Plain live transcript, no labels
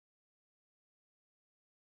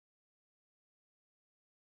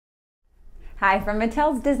Hi, from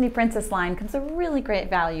Mattel's Disney Princess line comes a really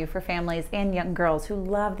great value for families and young girls who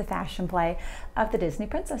love the fashion play of the Disney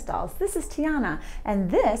Princess dolls. This is Tiana,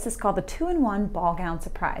 and this is called the 2-in-1 Ballgown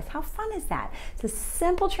Surprise. How fun is that? It's a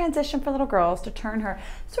simple transition for little girls to turn her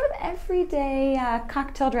sort of everyday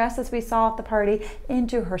cocktail dress, as we saw at the party,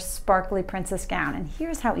 into her sparkly princess gown. And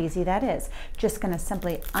here's how easy that is. Just going to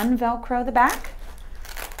simply unvelcro the back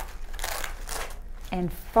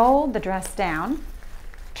and fold the dress down.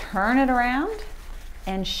 Turn it around,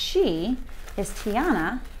 and she is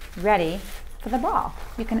Tiana, ready for the ball.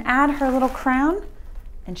 You can add her little crown,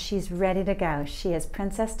 and she's ready to go. She is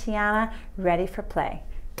Princess Tiana, ready for play.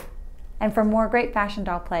 And for more great fashion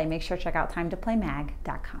doll play, make sure to check out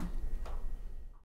timetoplaymag.com.